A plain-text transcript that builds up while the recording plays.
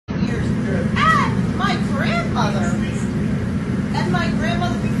years. And my grandmother. And my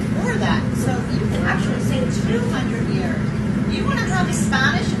grandmother before that. So you can actually say 200 years. You want to have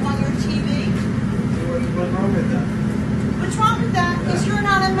Spanish on your TV? What's wrong with that? What's wrong with that? Because you're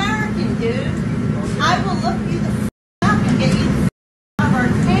not American, dude. I will look you the f up and get you the f out of our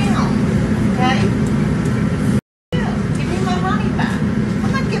town. Okay? Give me my money back.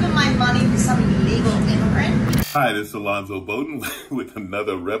 I'm not giving my money to some illegal immigrant. Hi, this is Alonzo Bodden with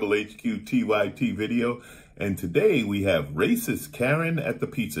another Rebel HQ TYT video. And today we have racist Karen at the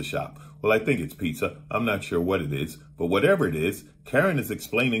pizza shop. Well, I think it's pizza. I'm not sure what it is, but whatever it is, Karen is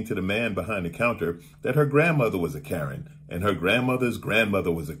explaining to the man behind the counter that her grandmother was a Karen, and her grandmother's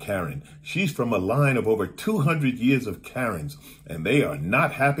grandmother was a Karen. She's from a line of over 200 years of Karens, and they are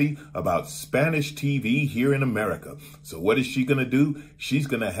not happy about Spanish TV here in America. So what is she going to do? She's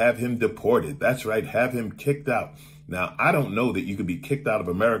going to have him deported. That's right, have him kicked out. Now, I don't know that you can be kicked out of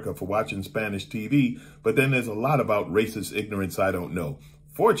America for watching Spanish TV, but then there's a lot about racist ignorance I don't know.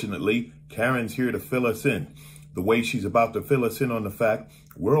 Fortunately, Karen's here to fill us in. The way she's about to fill us in on the fact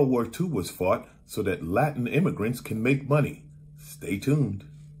World War II was fought so that Latin immigrants can make money. Stay tuned.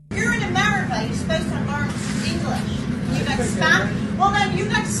 You're in America. You're supposed to learn English. You got Spanish. Well, then you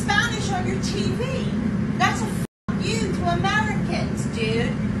got Spanish on your TV. That's a f you to Americans,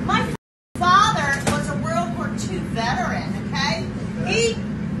 dude. My father was a World War II veteran, okay?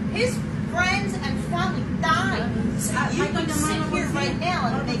 His friends and family died. So you can sit here right now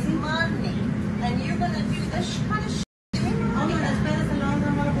and make money. And you're going to do this kind of shit. Give me my money back.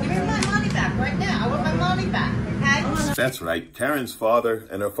 Give me my money back right now. I want my money back, okay? That's right. Karen's father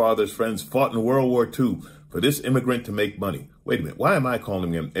and her father's friends fought in World War II for this immigrant to make money. Wait a minute. Why am I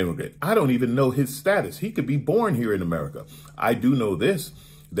calling him immigrant? I don't even know his status. He could be born here in America. I do know this,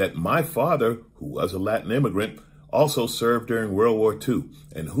 that my father, who was a Latin immigrant, also served during World War II.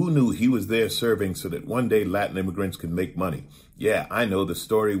 And who knew he was there serving so that one day Latin immigrants could make money? Yeah, I know the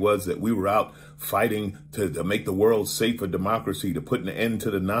story was that we were out fighting to make the world safe for democracy, to put an end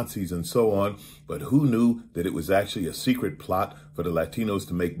to the Nazis and so on. But who knew that it was actually a secret plot for the Latinos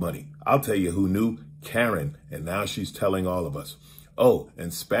to make money? I'll tell you who knew. Karen. And now she's telling all of us. Oh,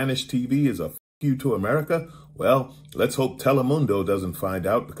 and Spanish TV is a f you to America? Well, let's hope Telemundo doesn't find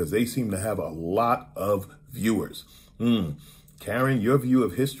out, because they seem to have a lot of viewers. Karen, your view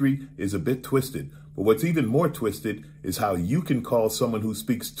of history is a bit twisted. But what's even more twisted is how you can call someone who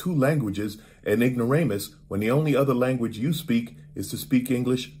speaks 2 languages an ignoramus when the only other language you speak is to speak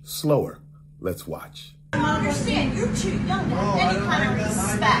English slower. Let's watch. I don't understand. You're too young to have any kind of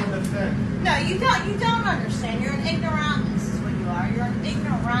respect. No, you don't. You don't understand. You're an ignoramus is what you are. You're an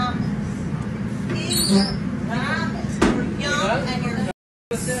ignoramus. Ignoramus. You're young and you're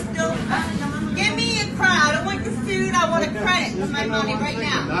still. Give me a credit. I don't want your food. I want a credit with my money right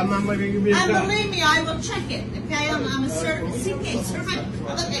now. And believe me, I will check it. Okay, I'm a certain CPA certified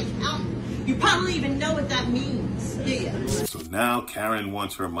public accountant. You probably even know what that means, do you? So now Karen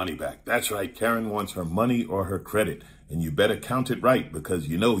wants her money back. That's right, Karen wants her money or her credit. And you better count it right, because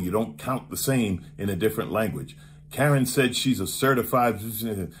you know you don't count the same in a different language. Karen said she's a certified...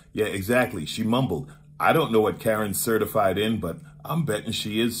 Yeah, exactly. She mumbled. I don't know what Karen's certified in, but I'm betting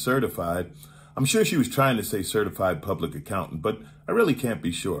she is certified. I'm sure she was trying to say certified public accountant, but I really can't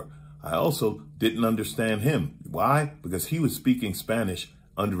be sure. I also didn't understand him. Why? Because he was speaking Spanish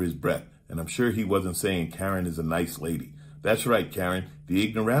under his breath. And I'm sure he wasn't saying Karen is a nice lady. That's right, Karen. The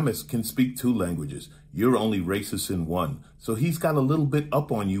ignoramus can speak 2 languages. You're only racist in 1. So he's got a little bit up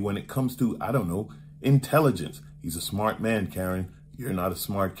on you when it comes to, I don't know, intelligence. He's a smart man, Karen. You're not a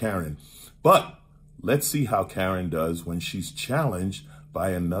smart Karen. But let's see how Karen does when she's challenged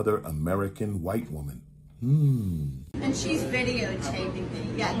by another American white woman. And she's videotaping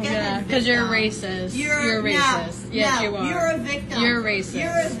me. Yeah, because you're racist. You're racist. No, yes, no, you are. You're a victim. You're racist.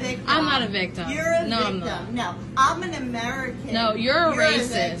 You're a victim. I'm not a victim. You're a victim. I'm not. No, I'm an American. No, you're a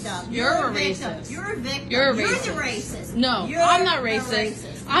racist. You're a victim. racist. You're a victim. You're a You're racist. the racist. No, You're I'm not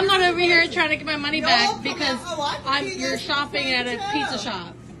racist. I'm not over here trying to get my money back because you're shopping at a pizza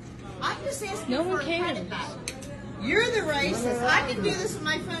shop. I'm just asking No for one a cares. credit back. You're the racist. I can do this with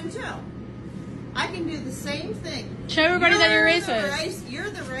my phone too. I can do the same thing. Show everybody that you're racist. You're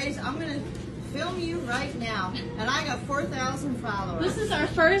the racist. I'm going to film you right now. And I got 4,000 followers. This is our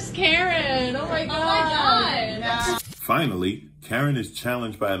first Karen. Oh my God. Finally, Karen is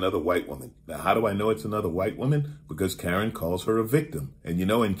challenged by another white woman. Now, how do I know it's another white woman? Because Karen calls her a victim. And you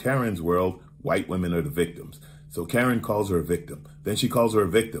know, in Karen's world, white women are the victims. So Karen calls her a victim. Then she calls her a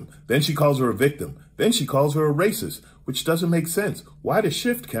victim. Then she calls her a victim. Then she calls her a racist, which doesn't make sense. Why the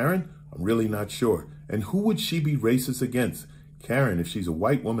shift, Karen? I'm really not sure. And who would she be racist against? Karen, if she's a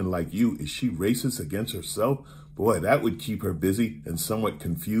white woman like you, is she racist against herself? Boy, that would keep her busy and somewhat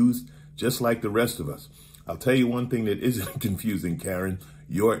confused, just like the rest of us. I'll tell you one thing that isn't confusing, Karen,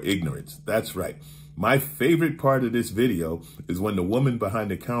 your ignorance. That's right. My favorite part of this video is when the woman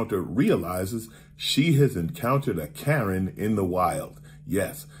behind the counter realizes she has encountered a Karen in the wild.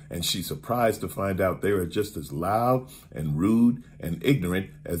 Yes, and she's surprised to find out they are just as loud and rude and ignorant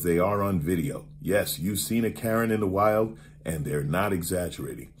as they are on video. Yes, you've seen a Karen in the wild, and they're not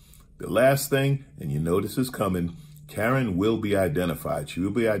exaggerating. The last thing, and you know this is coming, Karen will be identified. She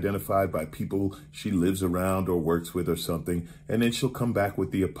will be identified by people she lives around or works with or something, and then she'll come back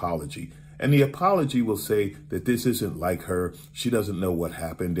with the apology. And the apology will say that this isn't like her. She doesn't know what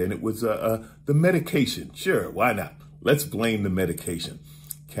happened, and it was the medication. Sure, why not? Let's blame the medication.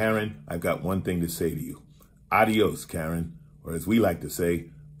 Karen, I've got one thing to say to you. Adios, Karen. Or as we like to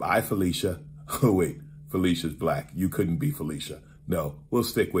say, bye, Felicia. Oh, wait, Felicia's black. You couldn't be Felicia. No, we'll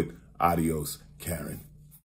stick with adios, Karen.